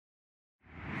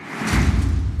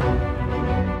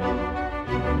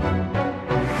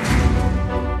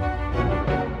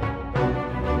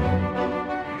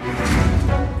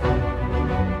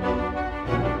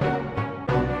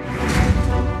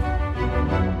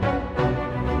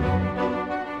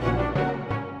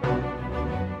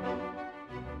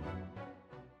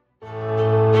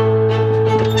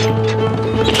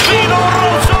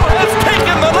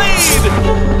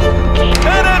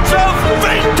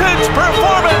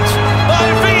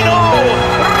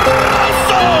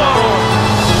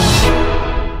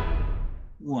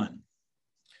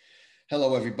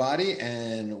everybody,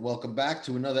 and welcome back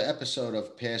to another episode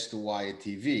of Past the Wire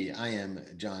TV. I am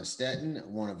John Stettin,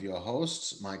 one of your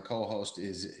hosts. My co-host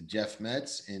is Jeff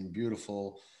Metz in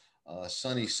beautiful,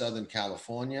 sunny Southern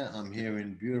California. I'm here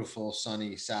in beautiful,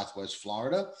 sunny Southwest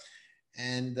Florida,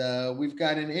 and we've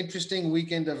got an interesting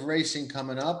weekend of racing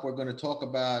coming up. We're going to talk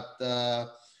about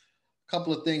a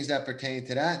couple of things that pertain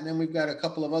to that, and then we've got a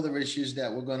couple of other issues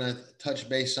that we're going to touch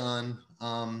base on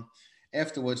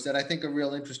afterwards that I think are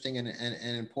real interesting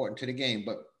and important to the game.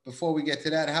 But before we get to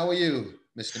that, how are you,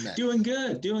 Mr. Metz? Doing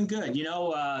good.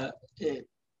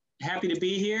 Happy to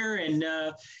be here, and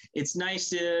it's nice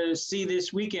to see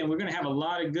this weekend. We're going to have a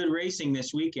lot of good racing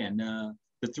this weekend. The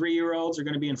 3-year-olds are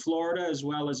going to be in Florida as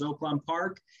well as Oakland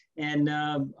Park, and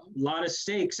a lot of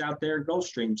stakes out there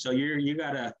Gulfstream. So you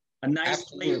got a nice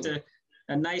plate,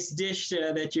 a nice dish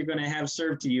that you're going to have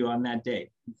served to you on that day.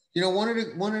 You know, one of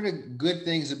the good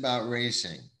things about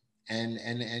racing, and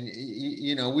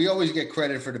you know, we always get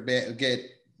credit for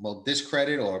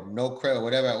discredit or no credit or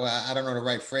whatever. Well, I don't know the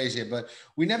right phrase here, but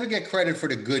we never get credit for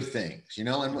the good things, you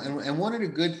know. And one of the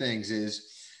good things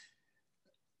is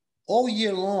all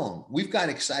year long we've got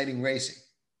exciting racing.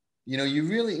 You know, you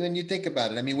really, when you think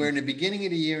about it, I mean, we're in the beginning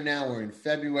of the year now. We're in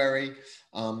February.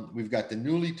 We've got the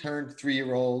newly turned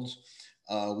 3-year-olds.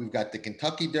 We've got the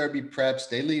Kentucky Derby preps.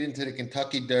 They lead into the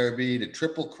Kentucky Derby, the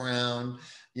Triple Crown,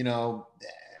 you know,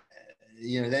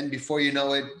 then before you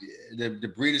know it,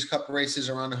 the Breeders' Cup races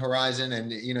are on the horizon.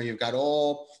 And, you know, you've got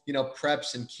all, you know,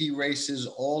 preps and key races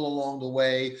all along the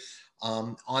way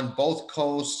on both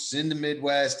coasts, in the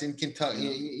Midwest, in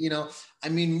Kentucky. You know, I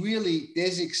mean, really,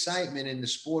 there's excitement in the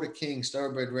sport of kings,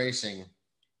 thoroughbred racing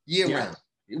year round.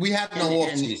 We have no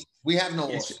off season. We have no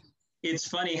off season. It's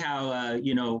funny how,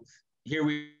 here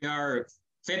we are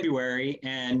February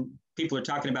and people are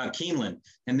talking about Keeneland.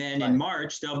 And then in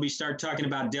March, they'll start talking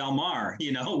about Del Mar,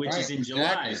 you know, which is in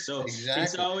July. So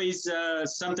it's always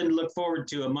something to look forward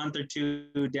to a month or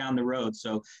two down the road.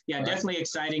 So yeah, definitely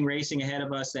exciting racing ahead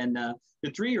of us. And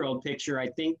the 3-year-old picture, I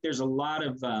think there's a lot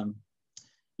of,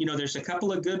 there's a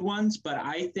couple of good ones, but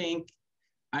I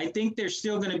think there's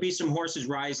still going to be some horses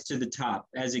rise to the top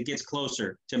as it gets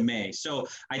closer to May. So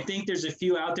I think there's a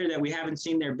few out there that we haven't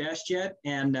seen their best yet.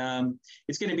 And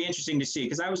it's going to be interesting to see,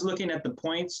 because I was looking at the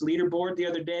points leaderboard the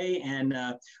other day, and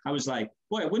I was like,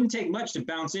 boy, it wouldn't take much to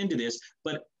bounce into this.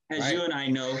 But as you and I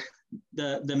know,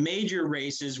 the major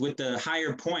races with the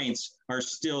higher points are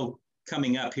still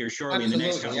coming up here shortly in the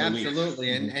next couple of weeks.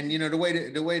 Absolutely. And you know, the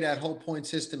way that whole point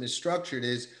system is structured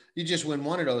is you just win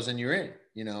one of those and you're in,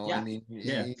 you know. I mean,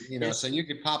 you know, so you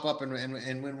could pop up and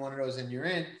win one of those and you're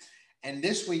in. And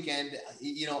this weekend,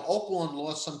 you know, Oakland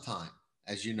lost some time,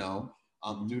 as you know,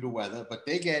 due to weather, but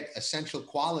they get Essential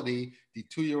Quality, the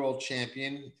 2-year-old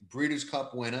champion, Breeders'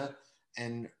 Cup winner,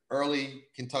 and early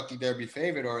Kentucky Derby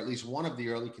favorite, or at least one of the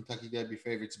early Kentucky Derby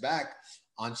favorites, back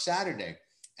on Saturday.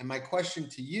 And my question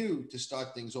to you to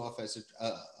start things off as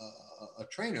a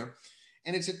trainer,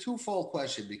 and it's a twofold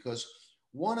question, because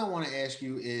one I want to ask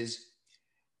you is,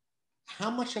 how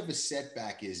much of a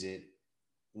setback is it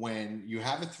when you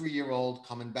have a 3-year-old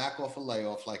coming back off a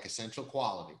layoff like Essential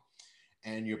Quality,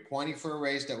 and you're pointing for a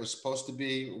race that was supposed to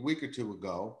be a week or two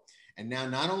ago, and now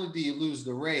not only do you lose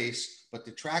the race, but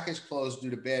the track is closed due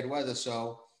to bad weather,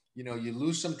 so, you know, you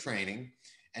lose some training,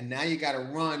 and now you got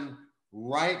to run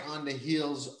right on the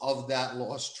heels of that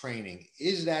lost training.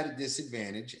 Is that a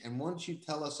disadvantage? And once you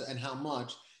tell us, and how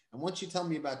much, and once you tell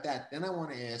me about that, then I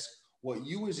want to ask what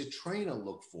you as a trainer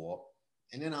look for,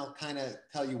 and then I'll kind of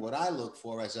tell you what I look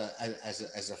for as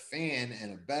a fan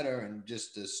and a bettor and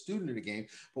just a student of the game.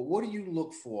 But what do you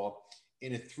look for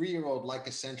in a 3-year-old like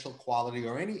Essential Quality,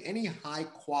 or any high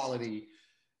quality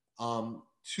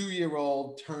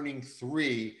 2-year-old turning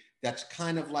 3 that's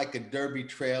kind of like a Derby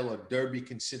trail or Derby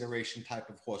consideration type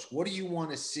of horse? What do you want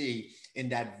to see in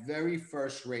that very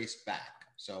first race back?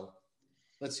 So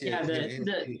let's hear. Yeah,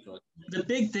 the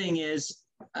big thing is,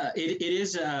 it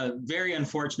is very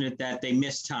unfortunate that they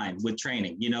missed time with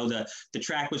training. You know, the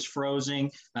track was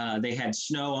frozen, they had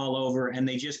snow all over, and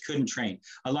they just couldn't train.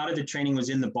 A lot of the training was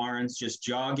in the barns, just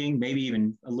jogging, maybe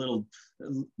even a little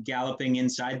galloping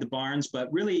inside the barns,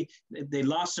 but really they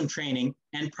lost some training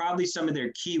and probably some of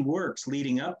their key works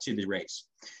leading up to the race.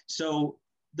 So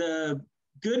the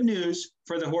good news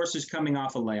for the horses coming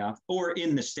off a layoff or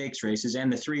in the stakes races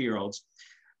and the 3-year-olds,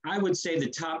 I would say the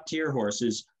top tier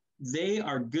horses, they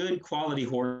are good quality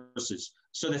horses.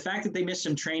 So the fact that they missed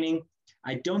some training,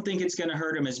 I don't think it's going to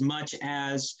hurt them as much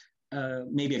as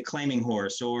maybe a claiming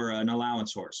horse or an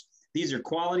allowance horse. These are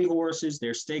quality horses,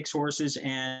 they're stakes horses,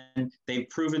 and they've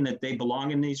proven that they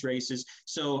belong in these races.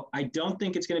 So I don't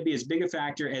think it's going to be as big a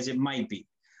factor as it might be.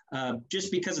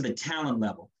 just because of the talent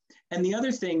level. And the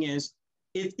other thing is,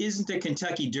 it isn't a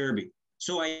Kentucky Derby.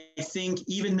 So I think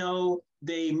even though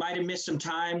they might have missed some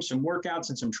time, some workouts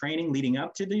and some training leading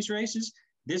up to these races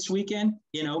this weekend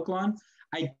in Oaklawn,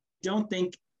 I don't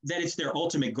think that it's their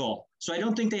ultimate goal. So I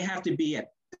don't think they have to be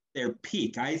at their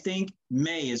peak. I think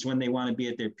May is when they want to be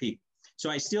at their peak. So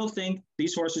I still think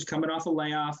these horses coming off a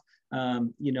layoff,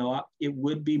 it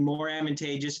would be more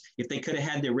advantageous if they could have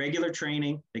had their regular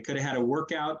training. They could have had a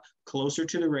workout closer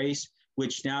to the race,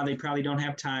 which now they probably don't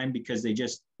have time because they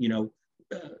just,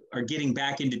 are getting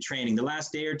back into training. The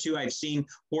last day or two, I've seen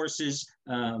horses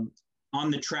on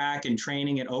the track and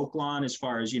training at Oaklawn as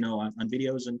far as, on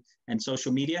videos and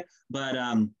social media. But,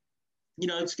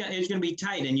 it's going to be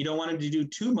tight, and you don't want them to do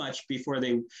too much before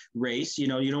they race. You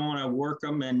don't want to work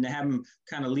them and have them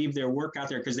kind of leave their work out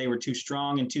there because they were too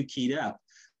strong and too keyed up.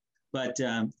 But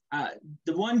the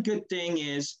one good thing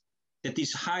is that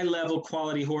these high-level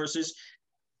quality horses,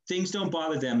 things don't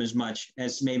bother them as much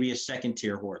as maybe a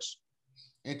second-tier horse.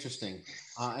 Interesting.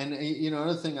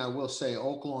 Another thing I will say,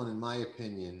 Oaklawn, in my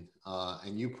opinion,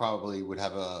 and you probably would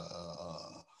have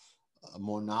a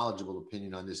more knowledgeable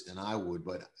opinion on this than I would,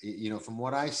 but, from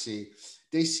what I see,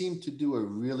 they seem to do a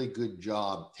really good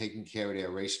job taking care of their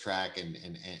racetrack and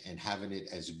having it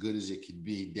as good as it could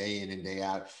be day in and day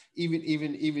out,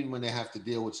 even when they have to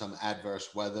deal with some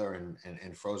adverse weather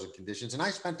and frozen conditions. And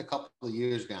I spent a couple of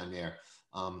years down there.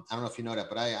 I don't know if you know that,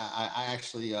 but I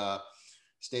actually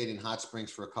stayed in Hot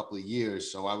Springs for a couple of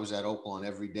years. So I was at Oaklawn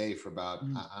every day for about,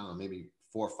 I don't know, maybe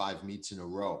 4 or 5 meets in a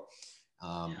row.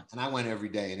 And I went every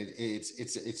day, and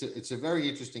it's a very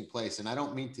interesting place. And I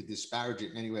don't mean to disparage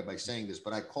it in any way by saying this,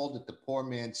 but I called it the poor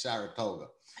man's Saratoga.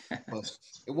 It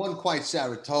wasn't quite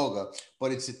Saratoga,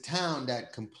 but it's a town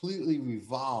that completely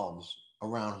revolves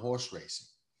around horse racing.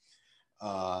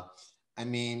 The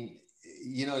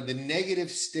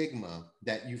negative stigma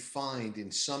that you find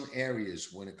in some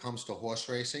areas when it comes to horse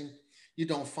racing, you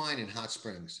don't find in Hot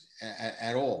Springs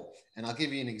at all. And I'll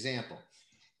give you an example.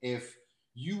 If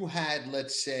you had,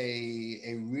 let's say,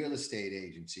 a real estate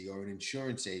agency or an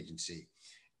insurance agency,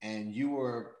 and you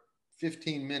were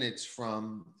 15 minutes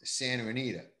from Santa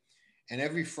Anita, and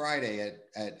every Friday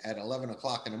at 11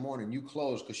 o'clock in the morning, you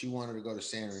closed because you wanted to go to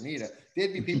Santa Anita,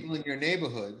 there'd be people in your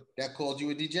neighborhood that called you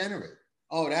a degenerate.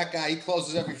 Oh, that guy, he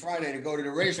closes every Friday to go to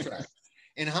the racetrack.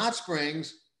 In Hot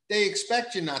Springs, they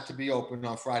expect you not to be open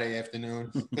on Friday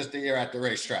afternoon because they're at the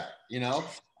racetrack, And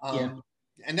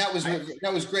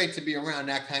that was great to be around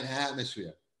that kind of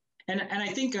atmosphere. And I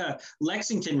think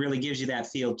Lexington really gives you that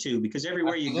feel too, because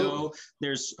everywhere Absolutely. You go,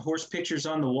 there's horse pictures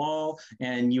on the wall,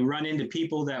 and you run into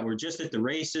people that were just at the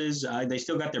races. They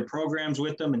still got their programs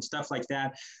with them and stuff like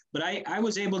that. But I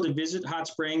was able to visit Hot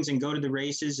Springs and go to the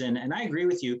races, and I agree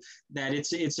with you that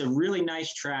it's a really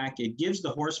nice track. It gives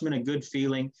the horsemen a good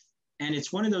feeling, and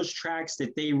it's one of those tracks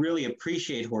that they really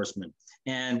appreciate horsemen.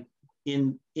 And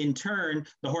in turn,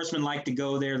 the horsemen like to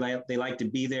go there, they like to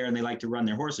be there, and they like to run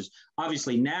their horses.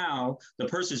 Obviously, now the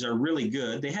purses are really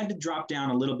good. They had to drop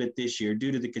down a little bit this year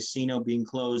due to the casino being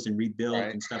closed and rebuilt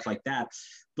right. and stuff like that.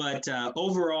 But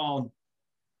overall,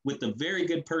 with the very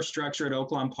good purse structure at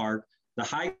Oaklawn Park, the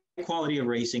high quality of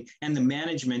racing, and the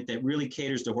management that really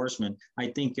caters to horsemen, I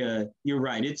think you're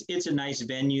right. It's a nice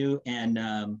venue, and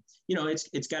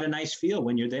it's got a nice feel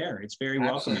when you're there. It's very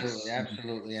welcoming.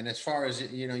 Absolutely. And as far as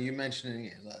you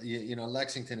mentioning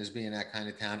Lexington as being that kind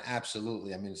of town,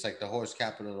 absolutely. I mean, it's like the horse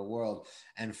capital of the world.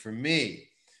 And for me,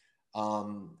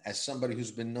 as somebody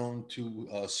who's been known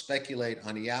to speculate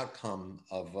on the outcome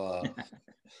of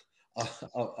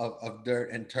dirt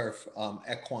and turf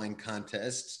equine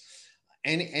contests,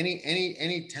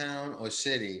 any town or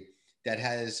city that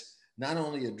has not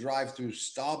only a drive-through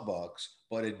Starbucks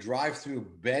but a drive-through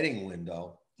betting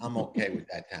window, I'm okay with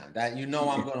that town. That I'm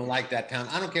going to like that town.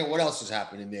 I don't care what else is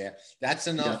happening there. That's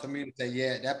enough for me to say,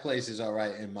 yeah, that place is all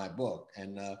right in my book.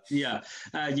 And you got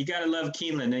to love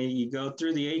Keeneland. You go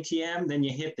through the ATM, then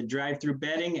you hit the drive-through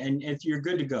betting, and you're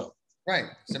good to go. Right.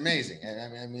 It's amazing.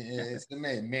 I mean, it's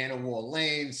amazing. Man of War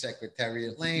Lane,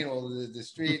 Secretariat Lane, all the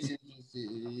streets.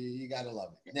 You got to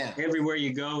love it. Now, everywhere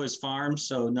you go is farms.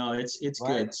 So no, it's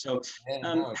right. Good. So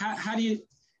how do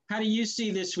you see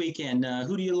this weekend?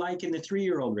 Who do you like in the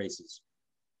 3-year-old races?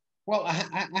 Well,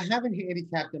 I haven't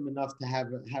handicapped them enough to have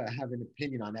an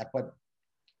opinion on that, but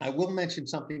I will mention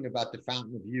something about the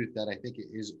Fountain of Youth that I think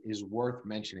is worth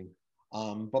mentioning.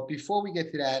 But before we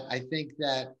get to that, I think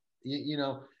that,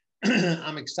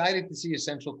 I'm excited to see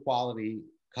Essential Quality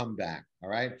come back.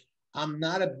 All right. I'm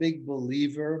not a big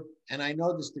believer, and I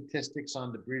know the statistics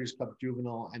on the Breeders' Cup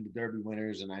Juvenile and the Derby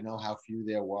winners, and I know how few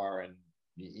there were, and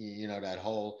You know, that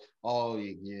whole, oh,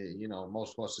 you know,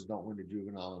 most horses don't win the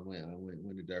juvenile and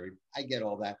win the Derby. I get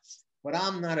all that, but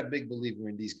I'm not a big believer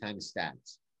in these kind of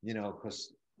stats, you know,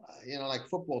 because, you know, like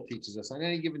football teaches us on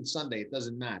any given Sunday, it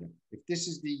doesn't matter. If this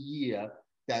is the year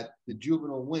that the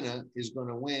juvenile winner is going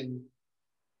to win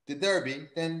the Derby,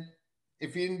 then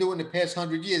if you didn't do it in the past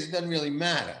 100 years, it doesn't really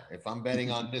matter if I'm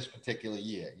betting on this particular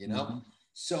year, you know? Mm-hmm.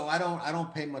 So I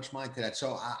don't pay much mind to that.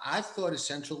 So I thought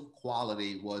Essential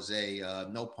Quality was a,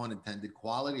 no pun intended,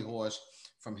 quality horse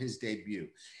from his debut.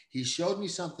 He showed me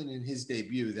something in his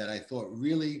debut that I thought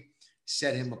really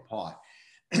set him apart.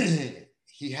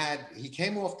 He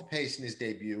came off the pace in his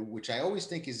debut, which I always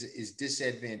think is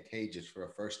disadvantageous for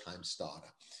a first-time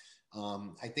starter.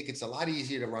 I think it's a lot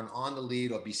easier to run on the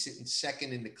lead or be sitting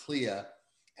second in the clear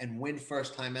and win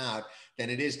first time out than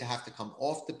it is to have to come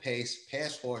off the pace,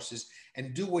 pass horses,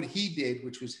 and do what he did,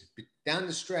 which was down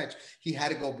the stretch. He had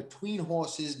to go between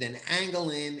horses, then angle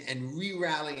in and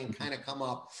re-rally and kind of come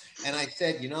up. And I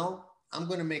said, you know, I'm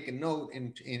going to make a note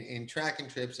in tracking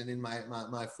trips and in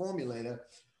my formulator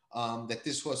that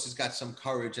this horse has got some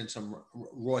courage and some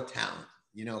raw talent,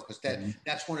 you know, because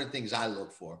that's one of the things I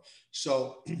look for.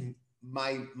 So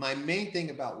my main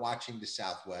thing about watching the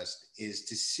Southwest is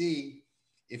to see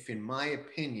if, in my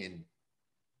opinion,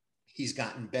 he's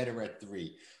gotten better at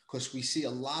 3, because we see a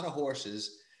lot of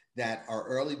horses that are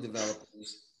early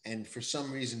developers and for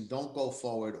some reason don't go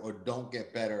forward or don't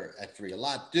get better at 3. A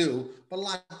lot do, but a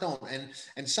lot don't.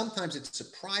 And sometimes it's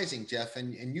surprising, Jeff,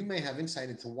 and you may have insight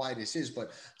into why this is,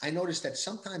 but I noticed that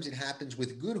sometimes it happens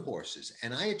with good horses,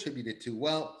 and I attribute it to,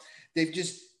 well, they've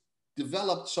just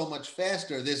developed so much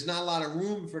faster. There's not a lot of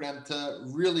room for them to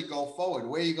really go forward.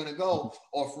 Where are you going to go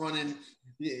off running,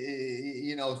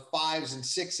 you know, 5s and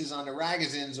 6s on the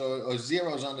Ragazins or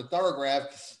 0s on the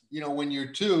Thoroughgraph, you know, when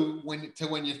you're 2, when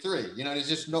you're 3, you know, there's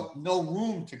just no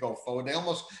room to go forward. They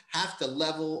almost have to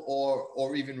level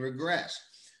or even regress.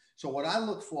 So what I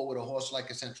look for with a horse like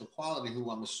Essential Quality,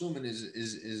 who I'm assuming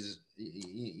is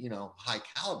you know, high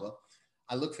caliber,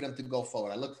 I look for them to go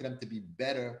forward. I look for them to be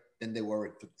better than they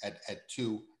were at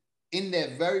 2 in their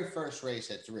very first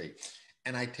race at 3.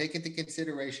 And I take into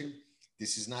consideration,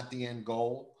 this is not the end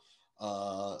goal.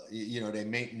 You know, they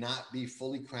may not be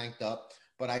fully cranked up,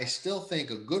 but I still think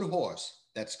a good horse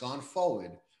that's gone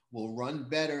forward will run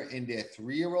better in their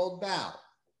 3-year-old bout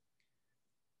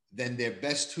than their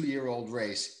best 2-year-old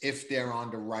race if they're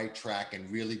on the right track and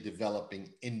really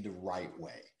developing in the right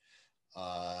way.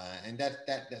 And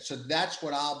so that's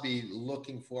what I'll be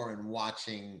looking for and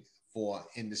watching for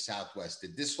in the Southwest.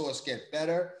 Did this horse get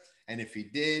better? And if he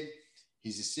did,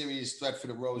 he's a serious threat for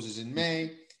the Roses in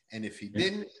May. And if he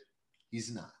didn't,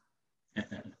 he's not.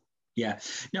 Yeah,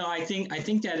 no, I think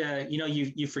that, you know,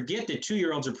 you forget that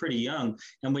 2-year-olds are pretty young.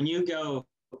 And when you go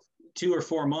 2 or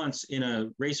 4 months in a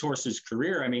racehorse's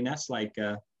career, I mean, that's like,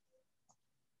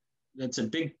 that's a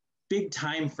big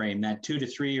time frame, that 2 to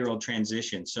 3-year-old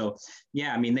transition. So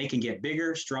yeah, I mean, they can get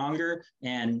bigger, stronger,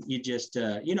 and you just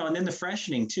you know, and then the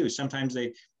freshening too. Sometimes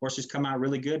horses come out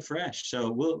really good fresh.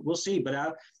 So we'll see.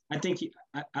 But I think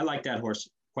I like that horse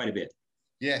quite a bit.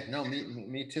 Yeah, no,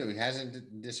 me too. He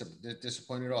hasn't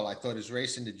disappointed at all. I thought his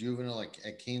race in the juvenile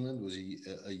at Keeneland was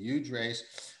a huge race,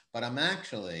 but I'm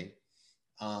actually,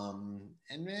 and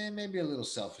maybe a little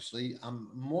selfishly, I'm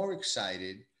more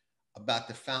excited about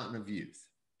the Fountain of Youth,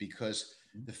 because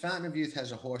the Fountain of Youth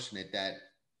has a horse in it that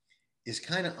is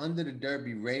kind of under the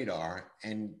Derby radar,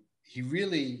 and he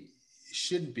really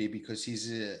shouldn't be because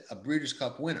he's a Breeders'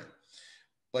 Cup winner,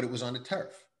 but it was on the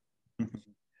turf.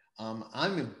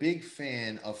 I'm a big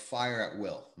fan of Fire at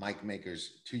Will, Mike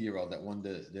Maker's 2-year-old that won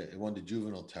the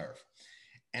juvenile turf.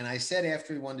 And I said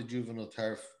after he won the juvenile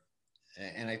turf,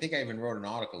 and I think I even wrote an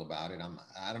article about it.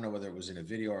 I don't know whether it was in a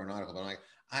video or an article, but I'm like,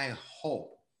 I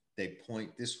hope they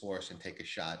point this horse and take a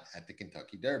shot at the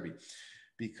Kentucky Derby,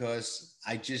 because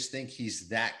I just think he's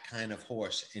that kind of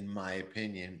horse, in my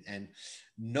opinion. And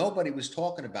nobody was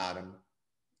talking about him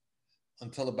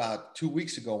until about 2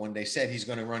 weeks ago when they said he's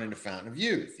going to run in the Fountain of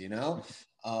Youth, you know.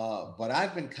 But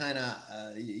I've been kind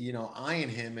of, you know, eyeing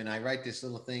him, and I write this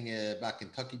little thing about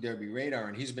Kentucky Derby Radar,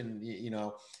 and he's been, you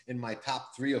know, in my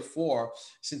top 3 or 4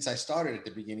 since I started at the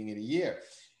beginning of the year.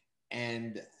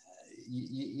 And,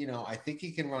 you know, I think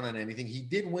he can run on anything. He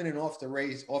did win an off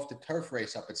the turf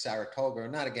race up at Saratoga,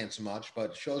 not against much,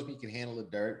 but shows me he can handle the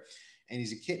dirt. And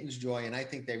he's a Kitten's Joy, and I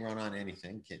think they run on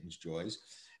anything, Kitten's Joys.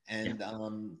 And,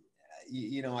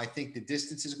 you know, I think the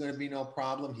distance is going to be no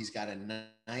problem. He's got a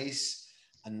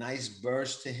nice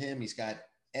burst to him. He's got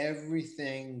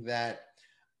everything that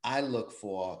I look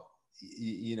for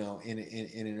in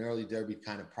an early Derby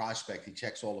kind of prospect. He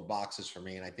checks all the boxes for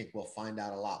me, and I think we'll find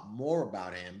out a lot more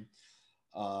about him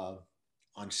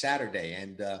on Saturday.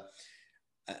 And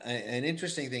an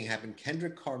interesting thing happened.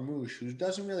 Kendrick Carmouche, who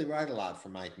doesn't really ride a lot for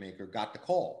Mike Maker, got the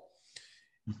call.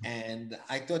 And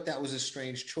I thought that was a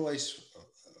strange choice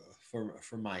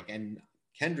for Mike. And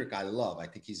Kendrick, I love. I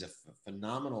think he's a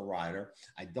phenomenal rider.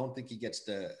 I don't think he gets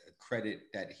the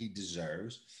credit that he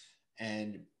deserves.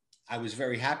 And I was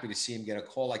very happy to see him get a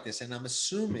call like this. And I'm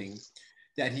assuming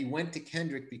that he went to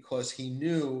Kendrick because he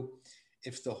knew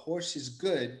if the horse is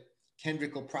good,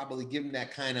 Kendrick will probably give him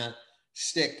that kind of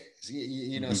stick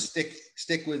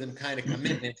with him kind of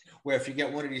commitment, where if you get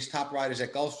one of these top riders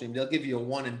at Gulfstream, they'll give you a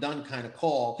one and done kind of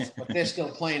call, but they're still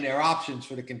playing their options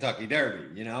for the Kentucky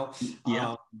Derby,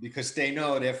 because they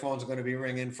know their phones are going to be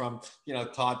ringing from,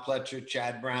 Todd Pletcher,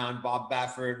 Chad Brown, Bob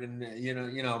Baffert, and,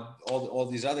 all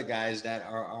these other guys that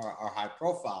are high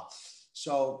profile.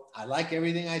 So I like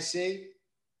everything I see.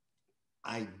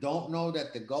 I don't know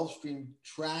that the Gulfstream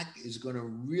track is going to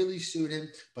really suit him,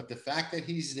 but the fact that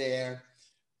he's there,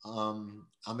 I'm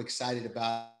excited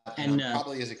about, and I'm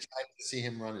probably as excited to see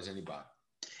him run as anybody.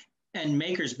 And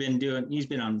Maker's been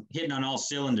hitting on all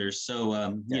cylinders.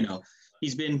 So,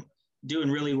 he's been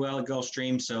doing really well at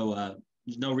Gulfstream. So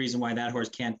there's no reason why that horse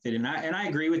can't fit in. And I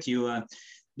agree with you.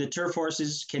 The turf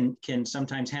horses can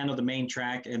sometimes handle the main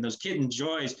track, and those Kitten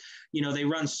Joys, they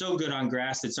run so good on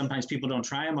grass that sometimes people don't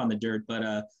try them on the dirt.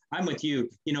 But I'm with you.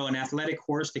 An athletic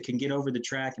horse that can get over the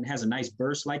track and has a nice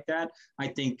burst like that, I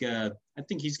think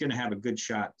he's going to have a good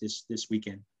shot this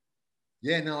weekend.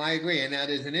 Yeah, no, I agree. And now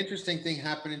there's an interesting thing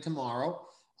happening tomorrow.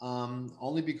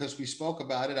 Only because we spoke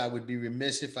about it, I would be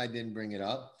remiss if I didn't bring it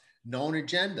up. Known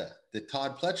Agenda, the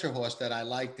Todd Pletcher horse that I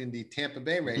liked in the Tampa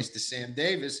Bay race, the Sam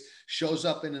Davis, shows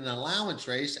up in an allowance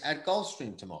race at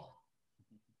Gulfstream tomorrow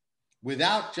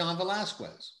without John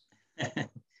Velasquez.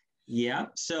 Yeah.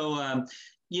 So,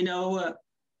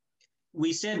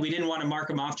 we said we didn't want to mark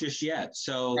him off just yet.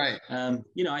 So, right. I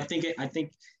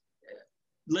think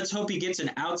let's hope he gets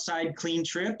an outside clean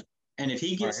trip. And if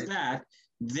he gets that,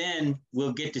 then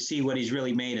we'll get to see what he's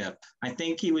really made of. I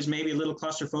think he was maybe a little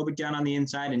claustrophobic down on the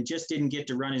inside and just didn't get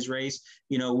to run his race.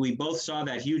 We both saw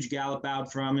that huge gallop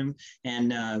out from him,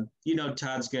 and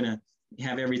Todd's going to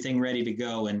have everything ready to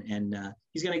go, and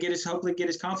he's going to hopefully get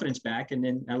his confidence back, and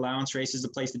then allowance race is the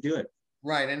place to do it.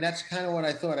 Right. And that's kind of what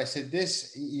I thought. I said,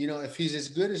 this, if he's as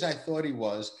good as I thought he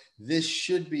was, this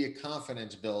should be a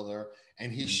confidence builder,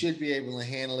 and he should be able to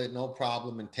handle it no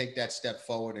problem and take that step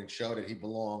forward and show that he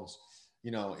belongs,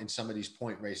 in some of these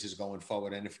point races going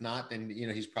forward. And if not, then,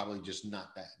 he's probably just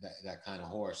not that kind of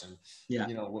horse. And,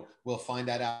 we'll find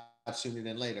that out sooner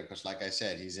than later, because like I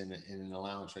said, he's in an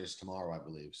allowance race tomorrow, I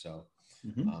believe. So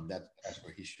that's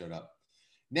where he showed up.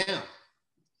 Now,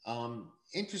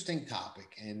 interesting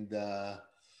topic. And,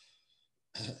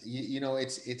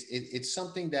 it's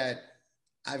something that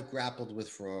I've grappled with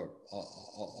for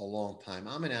a long time.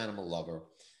 I'm an animal lover,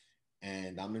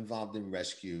 and I'm involved in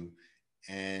rescue.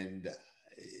 And,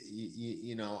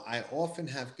 I often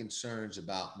have concerns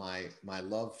about my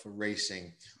love for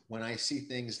racing when I see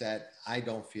things that I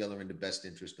don't feel are in the best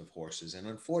interest of horses. And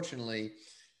unfortunately,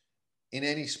 in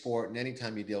any sport and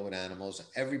anytime you deal with animals,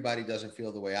 everybody doesn't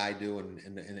feel the way I do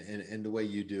and the way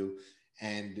you do.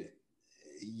 And,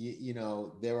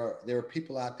 there are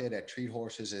people out there that treat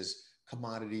horses as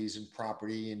commodities and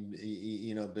property and,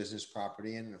 business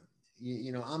property. And,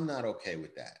 I'm not okay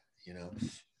with that.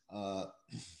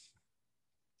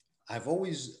 I've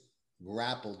always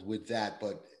grappled with that,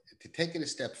 but to take it a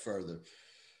step further,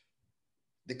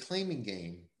 the claiming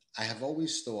game, I have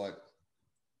always thought,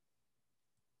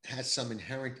 has some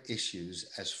inherent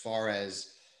issues as far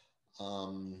as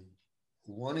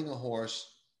running a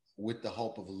horse with the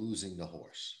hope of losing the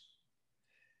horse.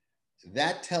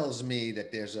 That tells me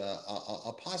that there's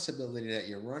a possibility that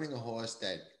you're running a horse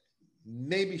that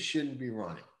maybe shouldn't be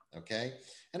running, okay?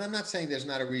 And I'm not saying there's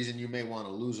not a reason you may want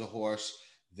to lose a horse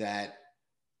that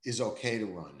is okay to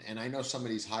run. And I know some of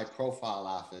these high profile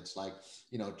outfits like,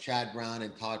 Chad Brown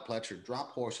and Todd Pletcher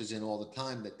drop horses in all the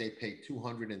time that they pay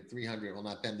 200 and 300. Well,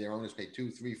 not them, their owners pay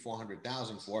 200, 300,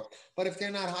 400,000 for. But if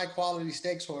they're not high quality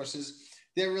stakes horses,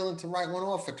 they're willing to write one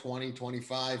off for 20,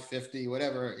 25, 50,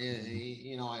 whatever.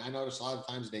 I notice a lot of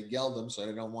times they geld them so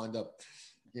they don't wind up,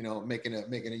 making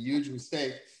a huge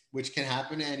mistake, which can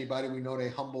happen to anybody. We know they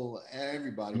humble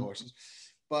everybody, horses.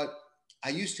 But I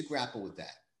used to grapple with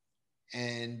that.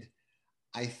 And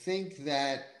I think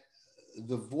that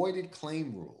the voided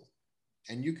claim rule,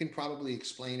 and you can probably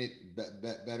explain it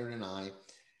better than I,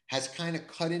 has kind of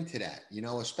cut into that,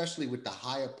 especially with the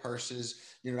higher purses.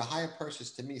 The higher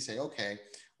purses to me say, okay,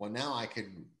 well, now I could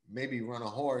maybe run a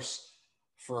horse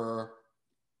for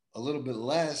a little bit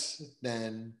less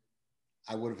than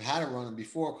I would have had to run him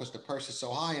before because the purse is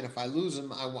so high. And if I lose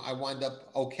him, I wind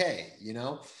up okay, you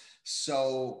know?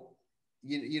 So,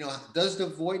 you know, does the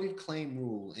voided claim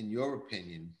rule, in your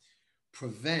opinion,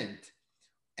 prevent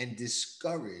and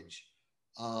discourage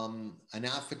an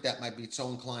outfit that might be so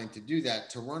inclined to do that,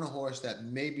 to run a horse that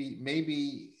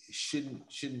maybe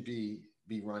shouldn't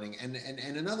be running? And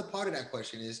another part of that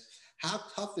question is, how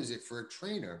tough is it for a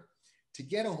trainer to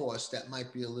get a horse that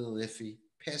might be a little iffy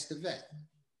past the vet?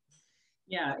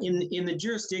 Yeah, in the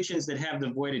jurisdictions that have the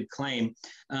voided claim,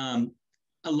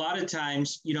 a lot of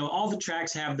times, you know, all the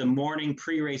tracks have the morning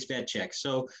pre-race vet check.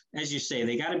 So as you say,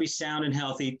 they got to be sound and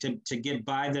healthy to get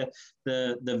by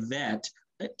the vet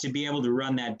to be able to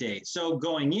run that day. So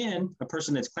going in, a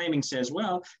person that's claiming says,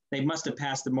 well, they must have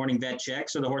passed the morning vet check,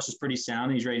 so the horse is pretty sound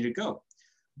and he's ready to go.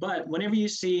 But whenever you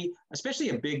see, especially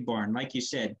a big barn, like you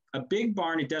said, a big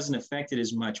barn, it doesn't affect it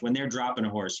as much when they're dropping a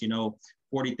horse, you know,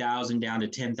 40,000 down to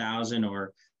 10,000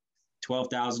 or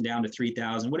 12,000 down to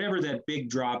 3,000, whatever that big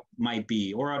drop might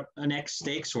be, or an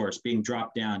ex-stakes horse being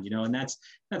dropped down, you know, and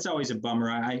that's always a bummer.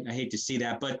 I hate to see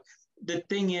that. But the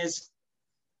thing is,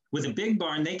 with a big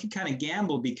barn, they can kind of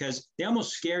gamble because they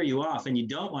almost scare you off and you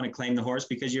don't want to claim the horse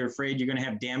because you're afraid you're going to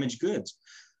have damaged goods.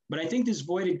 But I think this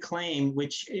voided claim,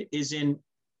 which is in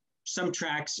some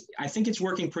tracks, I think it's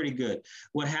working pretty good.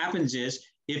 What happens is,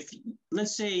 if,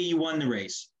 let's say you won the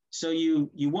race. So you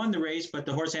won the race, but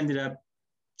the horse ended up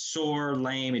sore,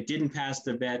 lame. It didn't pass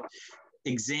the vet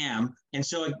exam. And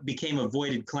so it became a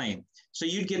voided claim. So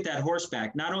you'd get that horse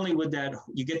back. Not only would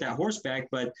you get that horse back,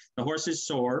 but the horse is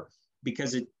sore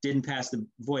because it didn't pass the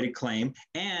voided claim.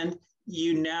 And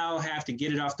you now have to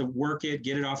get it off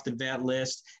get it off the vet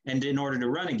list, and in order to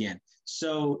run again.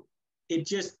 So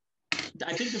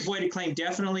I think the voided claim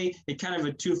definitely, it kind of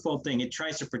a twofold thing. It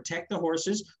tries to protect the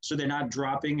horses so they're not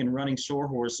dropping and running sore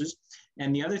horses.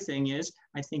 And the other thing is,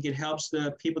 I think it helps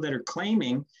the people that are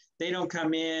claiming. They don't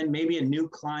come in, maybe a new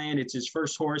client, it's his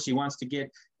first horse. He wants to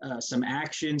get some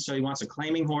action. So he wants a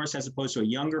claiming horse as opposed to a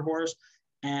younger horse.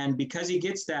 And because he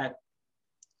gets that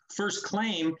first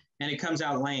claim and it comes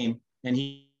out lame, and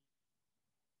he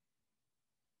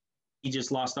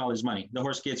just lost all his money. The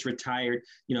horse gets retired,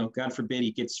 you know, God forbid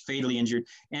he gets fatally injured.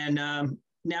 And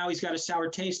now he's got a sour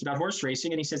taste about horse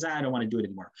racing and he says, I don't want to do it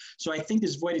anymore. So I think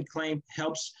this voided claim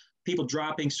helps people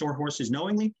dropping sore horses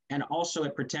knowingly, and also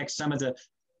it protects some of the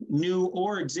new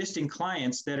or existing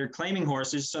clients that are claiming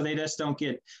horses so they just don't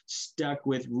get stuck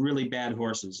with really bad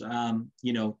horses,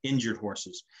 you know, injured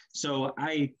horses. So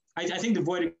I think the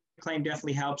voided claim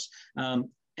definitely helps.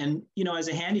 And, you know, as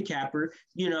a handicapper,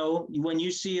 you know, when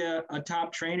you see a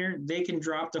top trainer, they can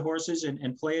drop the horses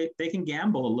and play it. They can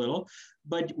gamble a little.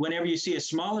 But whenever you see a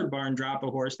smaller barn drop a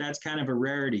horse, that's kind of a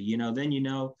rarity. You know, then, you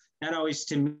know, that always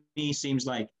to me seems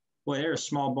like, boy, they're a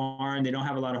small barn. They don't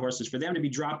have a lot of horses. For them to be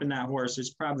dropping that horse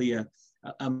is probably a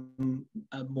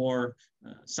more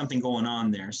something going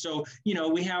on there. So, you know,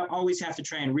 we always have to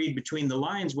try and read between the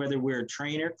lines, whether we're a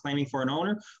trainer claiming for an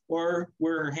owner or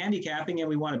we're handicapping and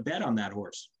we want to bet on that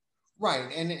horse.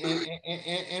 Right.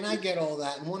 And I get all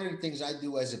that. And one of the things I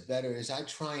do as a bettor is I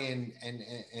try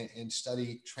and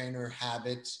study trainer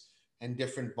habits and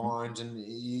different barns and,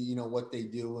 you know, what they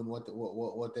do and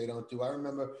what they don't do. I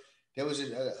remember there was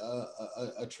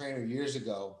a trainer years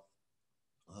ago.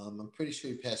 I'm pretty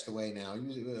sure he passed away now. He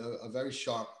was a very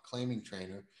sharp claiming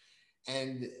trainer.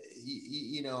 And,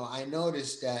 you know, I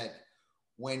noticed that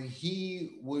when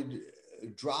he would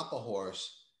drop a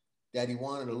horse that he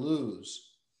wanted to lose,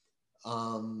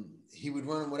 he would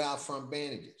run him without front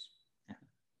bandages.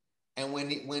 And when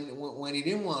he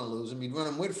didn't want to lose him, he'd run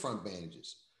him with front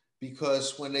bandages.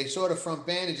 Because when they saw the front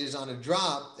bandages on a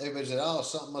drop, everybody said, oh,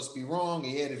 something must be wrong.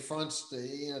 He added fronts to,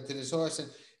 you know, to this horse. And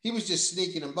he was just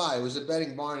sneaking him by. It was a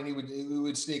betting barn, and he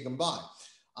would sneak him by.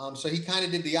 So he kind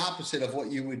of did the opposite of what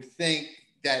you would think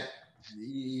that,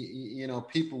 you know,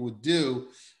 people would do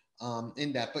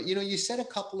in that. But, you know, you said a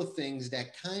couple of things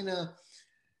that kind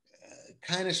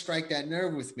of strike that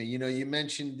nerve with me. You know, you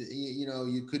mentioned, you know,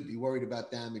 you could be worried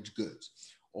about damaged goods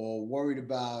or worried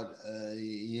about,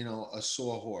 you know, a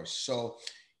sore horse. So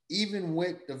even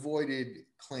with the voided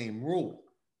claim rule,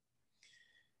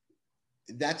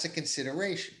 that's a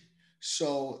consideration.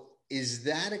 So is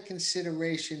that a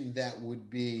consideration that would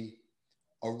be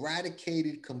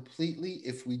eradicated completely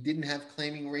if we didn't have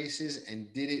claiming races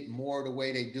and did it more the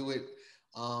way they do it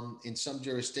in some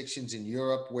jurisdictions in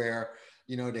Europe, where,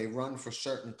 they run for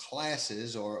certain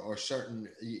classes or certain,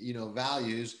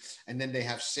 values. And then they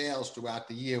have sales throughout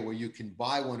the year where you can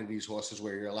buy one of these horses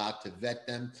where you're allowed to vet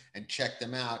them and check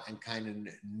them out and kind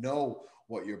of know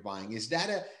what you're buying. Is that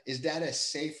a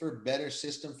safer, better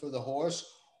system for the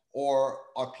horse? Or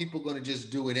are people going to just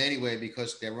do it anyway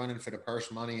because they're running for the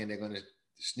purse money and they're going to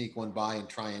sneak one by and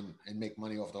try and make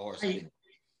money off the horse anyway?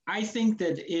 I think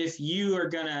that if you are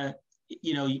going to,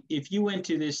 if you went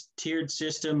to this tiered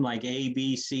system like A,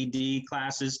 B, C, D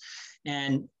classes,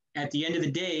 and at the end of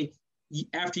the day,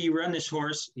 after you run this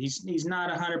horse, he's not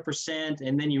 100%,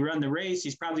 and then you run the race,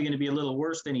 he's probably going to be a little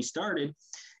worse than he started,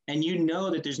 and you know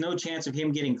that there's no chance of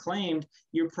him getting claimed,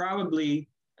 you're probably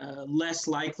less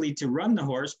likely to run the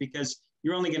horse because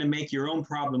you're only going to make your own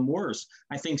problem worse.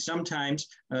 I think sometimes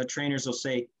trainers will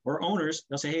say, or owners,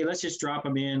 they'll say, hey, let's just drop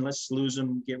them in, let's lose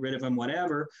them, get rid of them,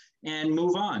 whatever, and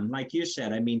move on. Like you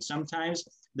said, I mean, sometimes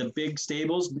the big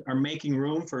stables are making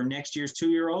room for next year's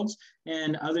 2-year-olds,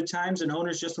 and other times an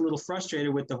owner's just a little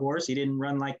frustrated with the horse. He didn't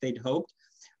run like they'd hoped.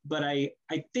 But I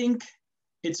think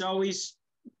it's always,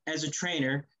 as a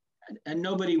trainer, and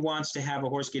nobody wants to have a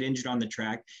horse get injured on the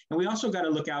track. And we also got to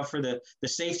look out for the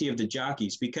safety of the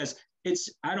jockeys, because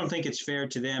I don't think it's fair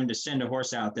to them to send a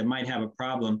horse out that might have a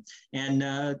problem. And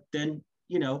then,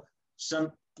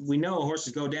 we know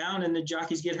horses go down and the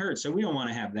jockeys get hurt. So we don't want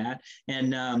to have that.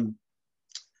 And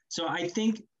so I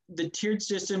think the tiered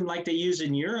system, like they use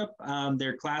in Europe,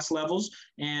 their class levels,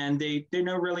 and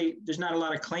there's not a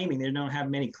lot of claiming. They don't have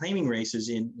many claiming races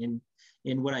in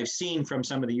what I've seen from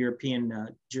some of the European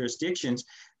jurisdictions.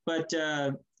 But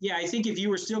I think if you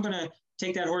were still going to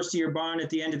take that horse to your barn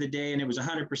at the end of the day and it was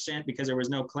 100% because there was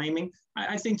no claiming,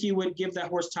 I think you would give that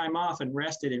horse time off and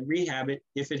rest it and rehab it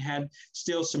if it had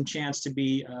still some chance to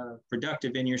be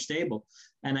productive in your stable.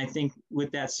 And I think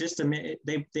with that system,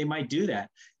 they might do that.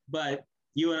 But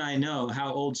you and I know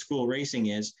how old school racing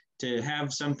is. To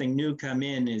have something new come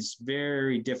in is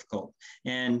very difficult.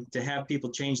 And to have people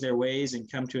change their ways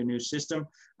and come to a new system,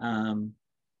 on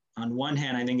one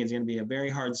hand, I think it's going to be a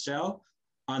very hard sell.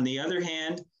 On the other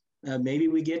hand, maybe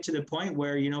we get to the point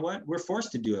where, we're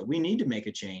forced to do it. We need to make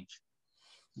a change.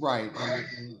 Right.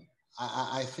 And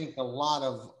I think a lot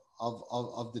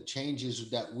of the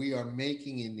changes that we are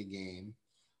making in the game,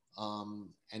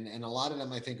 and a lot of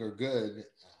them I think are good,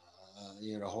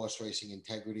 Horse Racing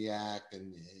Integrity Act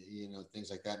and, things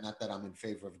like that. Not that I'm in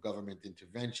favor of government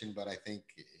intervention, but I think,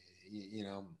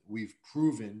 we've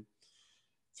proven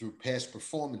through past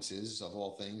performances of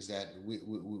all things that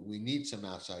we need some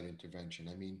outside intervention.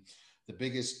 I mean, the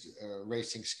biggest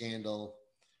racing scandal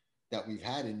that we've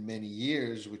had in many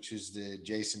years, which is the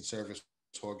Jason Service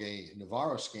Jorge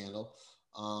Navarro scandal,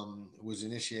 was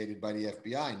initiated by the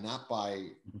FBI, not by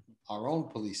our own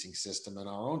policing system and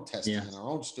our own testing and our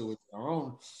own stewards, our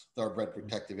own thoroughbred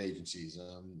protective agencies.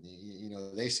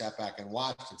 They sat back and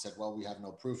watched and said, well, we have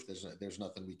no proof. There's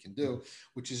nothing we can do,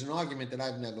 which is an argument that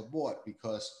I've never bought,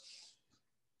 because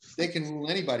they can rule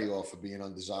anybody off for being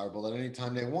undesirable at any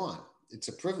time they want. It's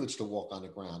a privilege to walk on the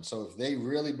ground. So if they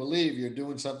really believe you're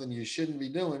doing something you shouldn't be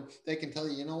doing, they can tell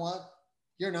you, you know what?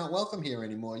 You're not welcome here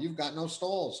anymore. You've got no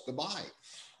stalls. Goodbye.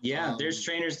 Yeah, there's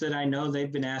trainers that I know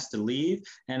they've been asked to leave,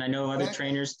 and I know other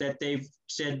trainers that they've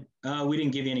said, we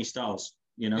didn't give you any stalls.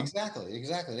 Exactly.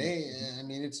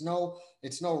 It's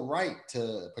no right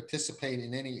to participate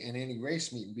in any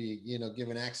race meet and be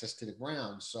given access to the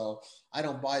ground. So I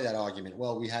don't buy that argument.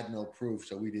 Well, we had no proof,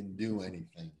 so we didn't do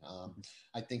anything.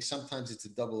 I think sometimes it's a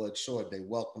double-edged sword. They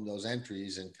welcome those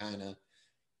entries and kind of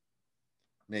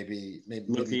maybe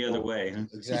look the other way. Huh?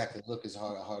 Exactly, look as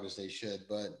hard as they should.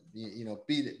 But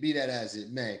be that as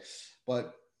it may.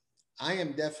 But I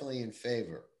am definitely in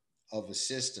favor of a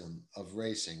system of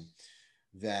racing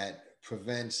that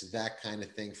prevents that kind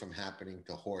of thing from happening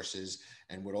to horses,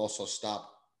 and would also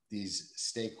stop these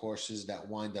stake horses that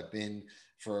wind up in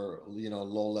for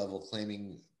low-level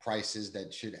claiming prices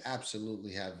that should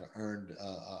absolutely have earned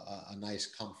a nice,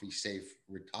 comfy, safe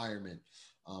retirement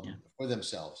for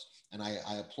themselves. And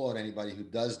I applaud anybody who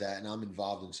does that, and I'm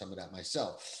involved in some of that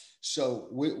myself. So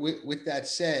with that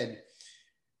said,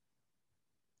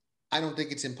 I don't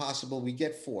think it's impossible. We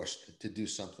get forced to do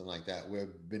something like that. We've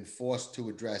been forced to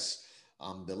address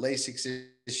the LASIK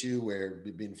issue, where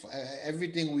we've been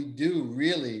everything we do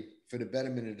really for the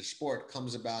betterment of the sport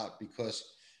comes about because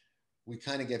we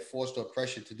kind of get forced or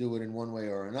pressured to do it in one way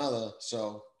or another.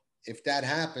 So if that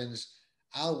happens,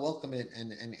 I'll welcome it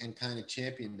and kind of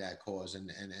champion that cause.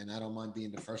 And I don't mind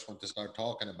being the first one to start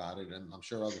talking about it. And I'm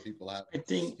sure other people have.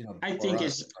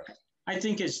 I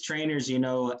think as trainers, you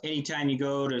know, anytime you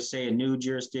go to say a new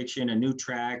jurisdiction, a new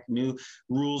track, new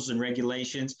rules and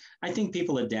regulations, I think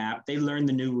people adapt. They learn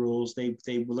the new rules. They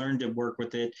learn to work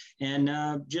with it. And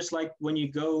just like when you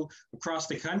go across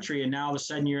the country and now all of a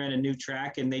sudden you're in a new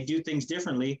track and they do things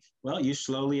differently, well, you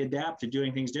slowly adapt to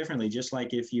doing things differently. Just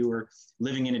like if you were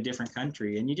living in a different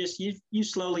country, and you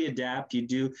slowly adapt.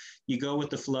 You go with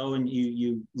the flow, and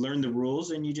you learn the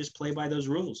rules, and you just play by those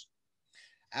rules.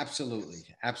 Absolutely.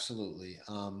 Absolutely.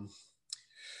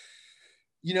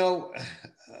 You know,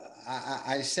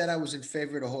 I said I was in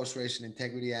favor of the Horse Racing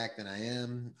Integrity Act, and I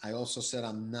am. I also said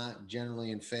I'm not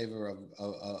generally in favor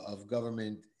of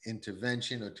government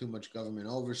intervention or too much government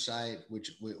oversight,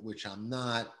 which I'm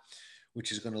not,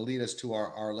 which is going to lead us to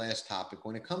our last topic.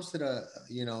 When it comes to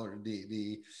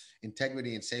the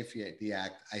Integrity and Safety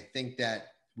Act, I think that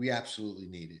we absolutely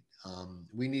need it.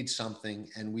 We need something,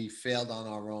 and we failed on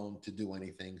our own to do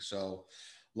anything. So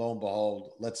lo and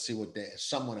behold, let's see what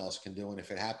someone else can do. And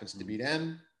if it happens to be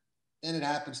them, then it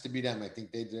happens to be them. I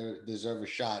think they deserve a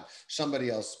shot. Somebody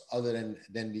else other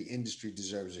than the industry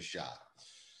deserves a shot.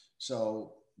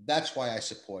 So that's why I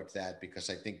support that, because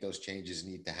I think those changes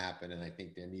need to happen, and I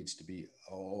think there needs to be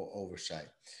oversight.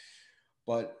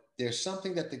 But there's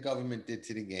something that the government did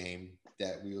to the game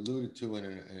that we alluded to in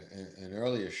an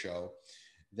earlier show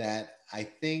that I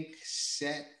think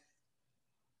set,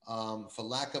 for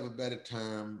lack of a better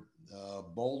term,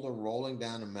 boulder rolling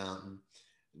down a mountain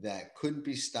that couldn't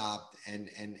be stopped, and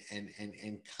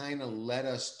kind of led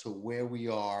us to where we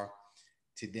are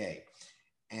today.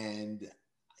 And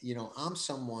you know, I'm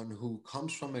someone who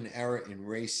comes from an era in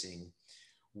racing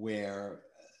where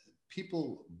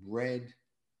people bred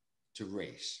to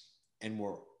race and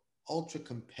were ultra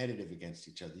competitive against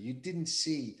each other. You didn't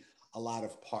see a lot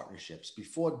of partnerships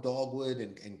before Dogwood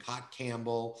and Cot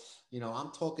Campbell. You know,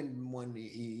 I'm talking when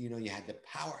you know, you had the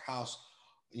powerhouse,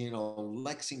 you know,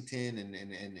 Lexington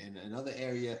and another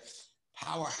area,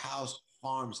 powerhouse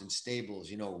farms and stables.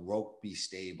 You know, Rokeby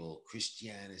Stable,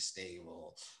 Christiana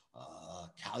Stable,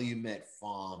 Calumet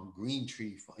Farm, Green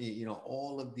Tree Farm. You know,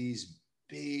 all of these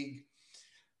big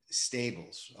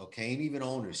stables, okay, and even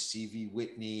owners, C.V.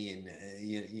 Whitney, and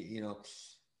you know,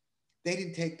 they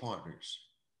didn't take partners.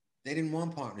 They didn't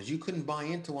want partners. You couldn't buy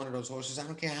into one of those horses. I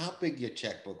don't care how big your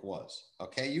checkbook was.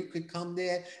 Okay. You could come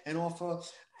there and offer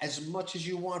as much as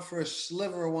you want for a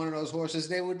sliver of one of those horses.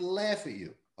 They would laugh at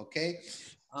you. Okay.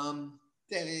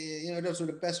 You know, those were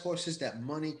the best horses that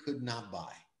money could not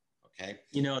buy. Okay.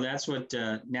 You know, that's what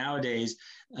nowadays,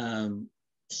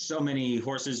 so many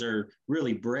horses are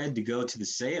really bred to go to the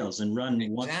sales and run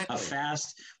a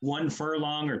fast 1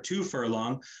 furlong or 2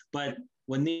 furlong. But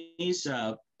when these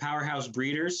powerhouse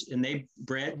breeders, and they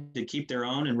bred to keep their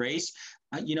own and race,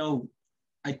 you know,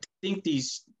 I think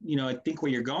I think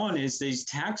where you're going is these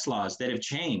tax laws that have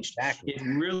changed. Exactly.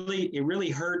 It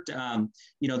really hurt,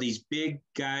 you know, these big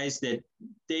guys that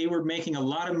they were making a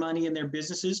lot of money in their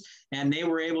businesses, and they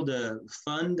were able to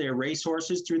fund their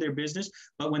racehorses through their business.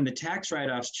 But when the tax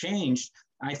write-offs changed,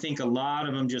 I think a lot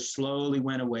of them just slowly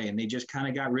went away, and they just kind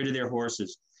of got rid of their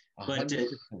horses. 100%. But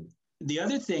the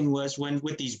other thing was,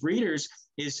 with these breeders,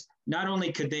 is not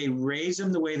only could they raise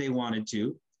them the way they wanted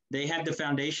to, they had the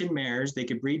foundation mares. They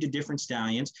could breed to different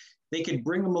stallions. They could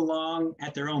bring them along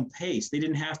at their own pace. They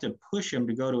didn't have to push them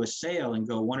to go to a sale and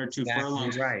go 1 or 2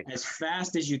 furlongs as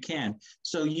fast as you can.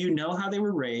 So you know how they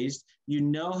were raised. You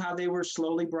know how they were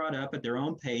slowly brought up at their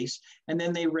own pace. And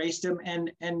then they raced them,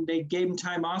 and they gave them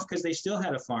time off because they still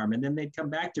had a farm. And then they'd come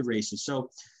back to races.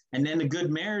 So, and then the good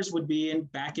mares would be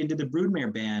back into the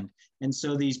broodmare band. And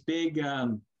so these big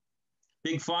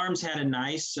farms had a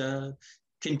nice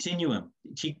continuum.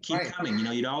 Keep coming. You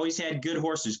know, you'd always had good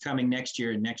horses coming next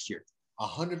year and next year.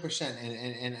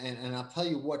 100%. And I'll tell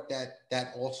you what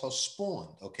that also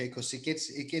spawned. Okay, because it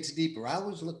gets deeper. I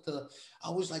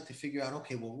always like to figure out,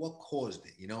 okay, well, what caused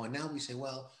it? You know, and now we say,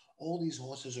 well, all these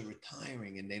horses are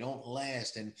retiring and they don't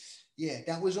last. And yeah,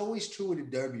 that was always true with a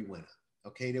Derby winner.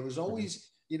 Okay, there was always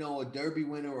you know, a Derby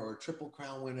winner or a Triple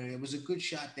Crown winner. It was a good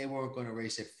shot. They weren't going to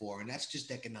race at 4, and that's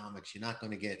just economics. You're not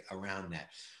going to get around that.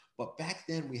 But back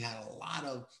then we had a lot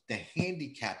of the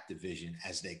handicap division,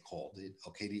 as they called it.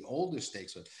 Okay, the older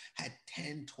stakes had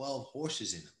 10, 12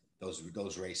 horses in them,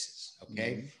 those races.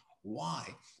 Okay, why?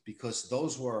 Because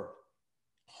those were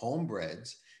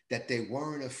homebreds that they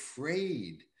weren't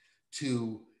afraid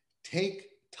to take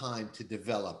time to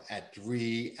develop at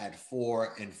 3, at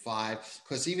 4, and 5.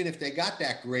 Because even if they got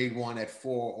that grade 1 at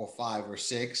 4 or 5 or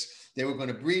 6, they were going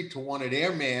to breed to one of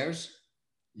their mares.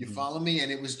 You follow me?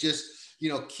 And it was just, you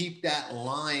know, keep that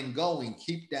line going,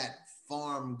 keep that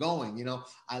farm going. You know,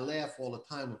 I laugh all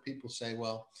the time when people say,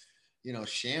 well,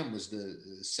 Sham was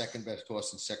the second best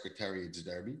horse in Secretariat's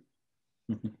Derby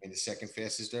and the second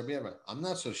fastest Derby ever. I'm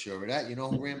not so sure of that. You know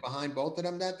who ran behind both of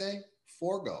them that day?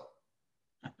 Forgo.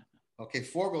 Okay,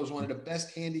 Forgo is one of the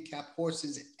best handicapped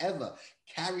horses ever.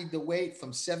 Carried the weight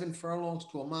from 7 furlongs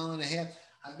to 1.5 miles.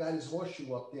 I've got his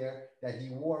horseshoe up there that he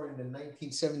wore in the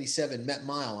 1977 Met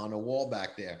Mile on a wall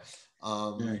back there.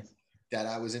 Nice. That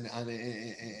I was in a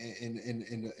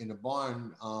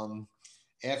barn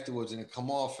afterwards, and it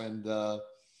come off, and I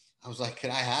was like,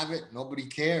 "Can I have it?" Nobody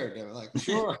cared. They were like,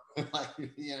 "Sure."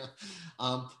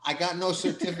 I got no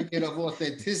certificate of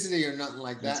authenticity or nothing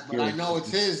like that, but I know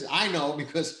it's his. I know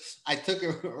because I took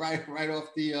it right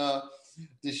off the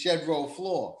shed row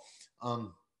floor.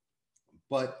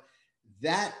 But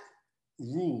that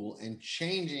rule and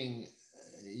changing,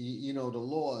 the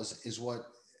laws is what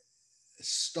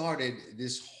started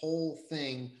this whole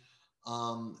thing.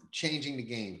 Changing the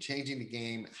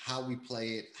game, how we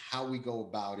play it, how we go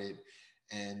about it.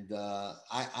 And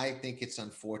I think it's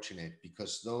unfortunate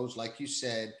because those, like you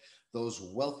said, those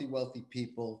wealthy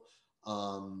people,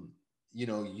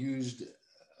 used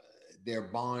their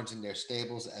barns and their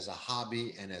stables as a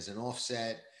hobby and as an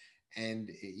offset. And,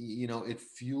 it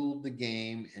fueled the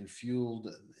game and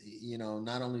fueled,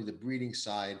 not only the breeding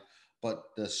side,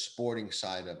 but the sporting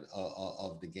side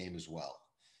of the game as well.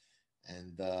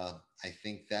 And I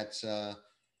think that's a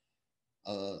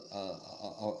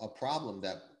problem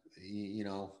that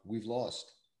we've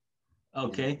lost.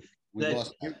 Okay,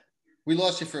 we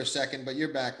lost you for a second, but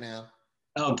you're back now.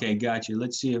 Okay, got you.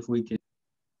 Let's see if we can.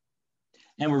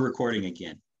 And we're recording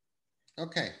again.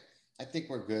 Okay, I think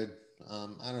we're good.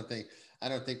 I don't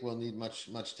think we'll need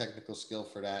much technical skill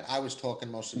for that. I was talking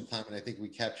most of the time, and I think we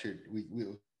captured me.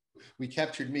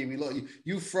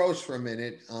 You froze for a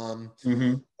minute.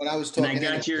 But I was talking. And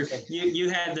I got you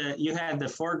had the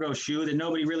Forgo shoe that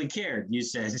nobody really cared. You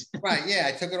said. Right. Yeah,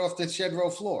 I took it off the shed row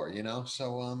floor.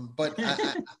 So but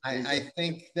I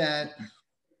think that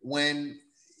when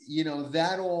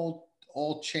that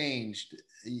all changed.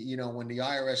 When the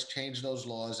IRS changed those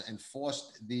laws and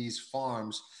forced these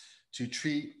farms to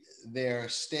treat their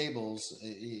stables,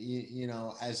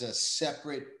 as a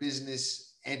separate business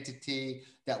entity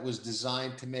that was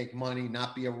designed to make money,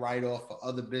 not be a write-off for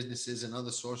other businesses and other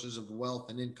sources of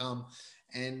wealth and income.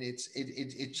 And it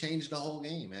changed the whole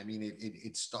game. I mean,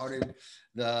 it started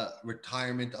the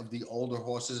retirement of the older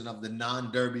horses and of the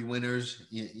non-Derby winners,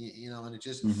 and it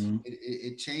just,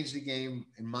 it changed the game,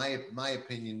 in my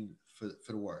opinion,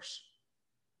 for the worse.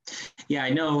 Yeah,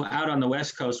 I know out on the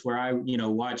West Coast where I,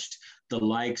 watched the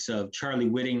likes of Charlie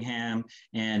Whittingham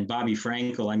and Bobby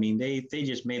Frankel. I mean, they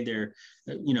just made their,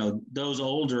 those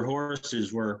older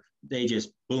horses they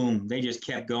just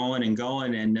kept going and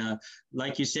going. And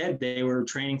like you said, they were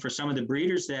training for some of the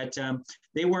breeders that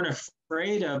they weren't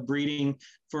afraid of breeding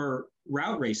for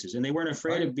route races, and they weren't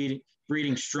afraid of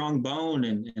breeding strong bone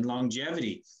and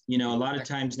longevity. A lot of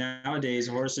times nowadays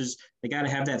horses, they got to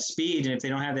have that speed. And if they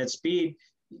don't have that speed,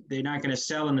 they're not going to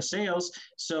sell in the sales.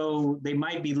 So they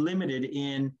might be limited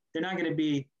they're not going to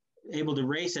be able to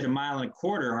race at 1.25 miles,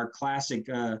 our classic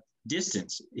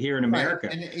distance here in America.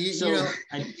 Right.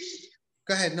 And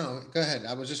go ahead. No, go ahead.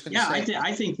 I was just going to say.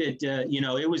 I think that,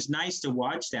 it was nice to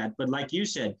watch that. But like you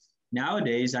said,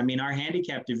 nowadays, I mean, our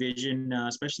handicap division,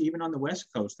 especially even on the West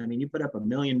Coast, I mean, you put up $1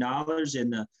 million in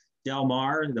the Del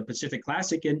Mar, the Pacific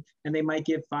Classic, and they might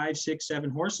give 5, 6, 7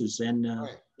 horses. And,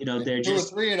 they're two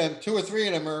or three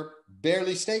of them are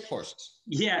barely stake horses.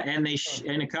 Yeah. And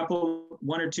and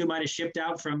one or two might've shipped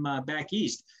out from back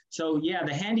East. So yeah,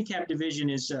 the handicap division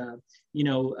is,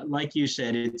 like you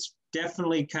said, it's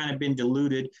definitely kind of been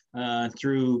diluted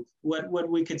through what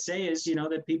we could say is,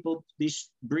 that these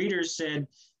breeders said,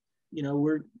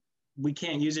 we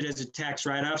can't use it as a tax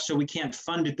write-off, so we can't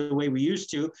fund it the way we used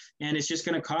to, and it's just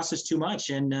going to cost us too much.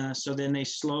 And so then they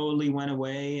slowly went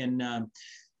away, and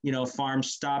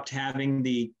farms stopped having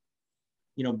the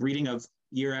breeding of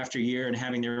year after year and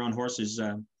having their own horses.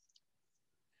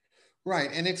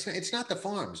 Right, and it's not the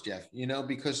farms, Jeff,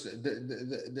 because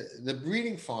the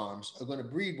breeding farms are going to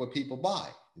breed what people buy.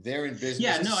 They're in business.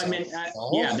 Yeah, no, I mean,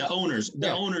 the owners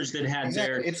that had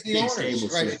their it's the owners,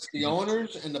 stables, right? It's the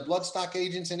owners and the bloodstock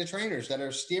agents and the trainers that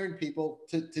are steering people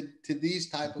to these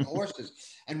type of horses.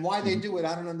 And why they do it,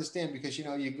 I don't understand. Because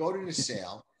you go to the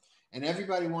sale, and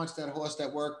everybody wants that horse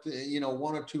that worked 1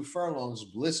 or 2 furlongs,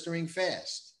 blistering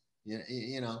fast.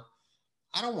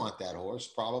 I don't want that horse.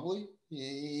 Probably,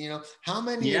 how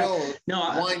many of those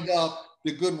wind up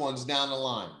the good ones down the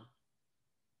line?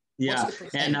 Yeah,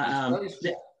 and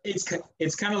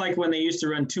it's kind of like when they used to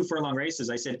run 2 furlong races.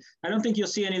 I said, I don't think you'll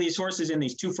see any of these horses in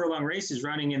these 2 furlong races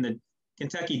running in the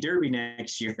Kentucky Derby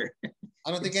next year.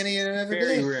 I don't think any of them ever did.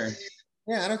 Very rare.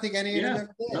 Yeah, I don't think any of them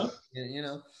ever did. Nope. You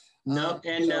know. No,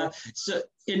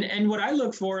 and what I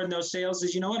look for in those sales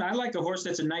is, you know what, I like a horse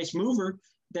that's a nice mover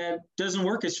that doesn't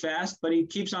work as fast, but he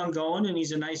keeps on going and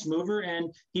he's a nice mover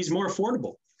and he's more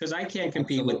affordable, because I can't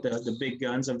compete with the big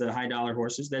guns of the high dollar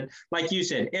horses that, like you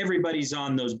said, everybody's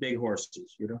on those big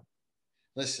horses, you know.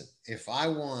 Listen, if I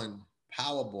won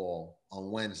Powerball on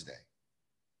Wednesday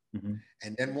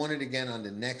and then won it again on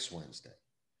the next Wednesday,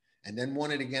 and then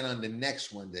won it again on the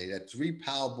next Wednesday, that 3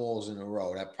 Powerballs in a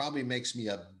row, that probably makes me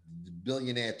a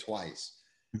billionaire twice.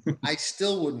 I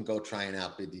still wouldn't go try and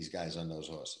outbid these guys on those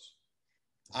horses.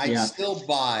 I'd still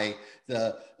buy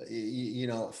the,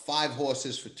 5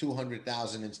 horses for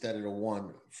 $200,000 instead of the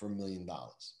 1 for $1 million.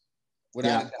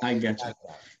 I get you.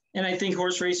 And I think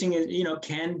horse racing is,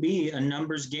 can be a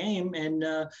numbers game, and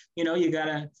you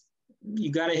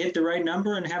gotta hit the right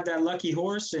number and have that lucky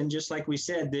horse. And just like we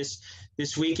said, this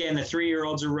weekend the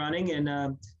 3-year-olds are running,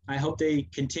 and I hope they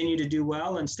continue to do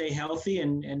well and stay healthy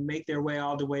and make their way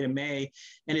all the way to May.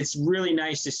 And it's really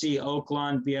nice to see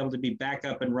Oaklawn be able to be back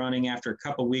up and running after a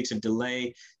couple of weeks of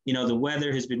delay. The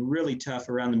weather has been really tough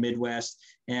around the Midwest,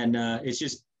 and it's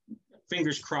just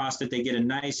fingers crossed that they get a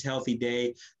nice, healthy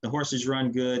day. The horses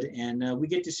run good, and we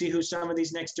get to see who some of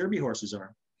these next Derby horses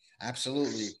are.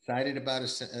 Absolutely. Excited about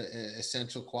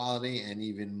Essential Quality, and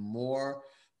even more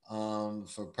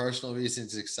for personal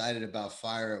reasons, excited about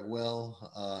Fire at Will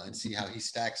and see how he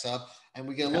stacks up. And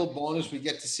we get a little bonus. We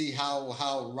get to see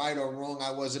how right or wrong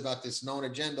I was about this known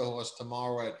agenda horse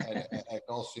tomorrow at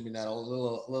Gulfstream, in that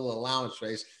little allowance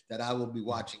race that I will be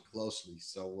watching closely.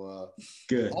 So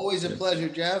good. Always a pleasure,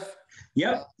 Jeff.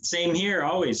 Yep. Same here,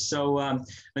 always. So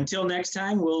until next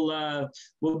time,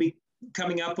 we'll be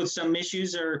coming up with some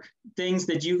issues or things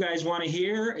that you guys want to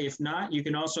hear. If not, you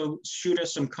can also shoot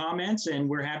us some comments, and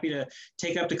we're happy to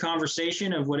take up the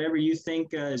conversation of whatever you think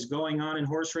is going on in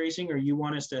horse racing, or you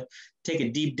want us to take a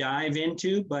deep dive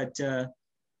into. But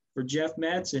for Jeff,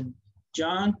 Metz, and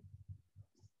John,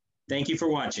 thank you for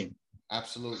watching.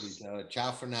 Absolutely.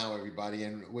 Ciao for now, everybody.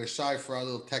 And we're sorry for our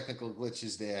little technical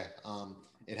glitches there.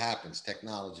 It happens,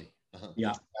 technology.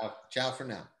 Yeah. Ciao for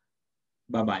now.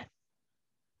 Bye-bye.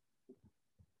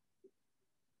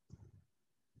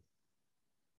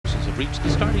 Have reached the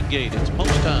starting gate. It's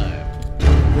post time.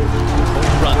 Cold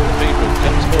Front, the favorite,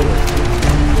 comes forward.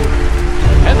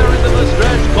 And they're into the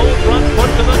stretch. Cold Front put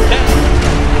to the 10.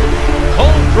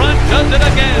 Cold Front does it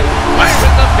again. Fires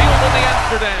in the field in the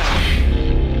afternoon.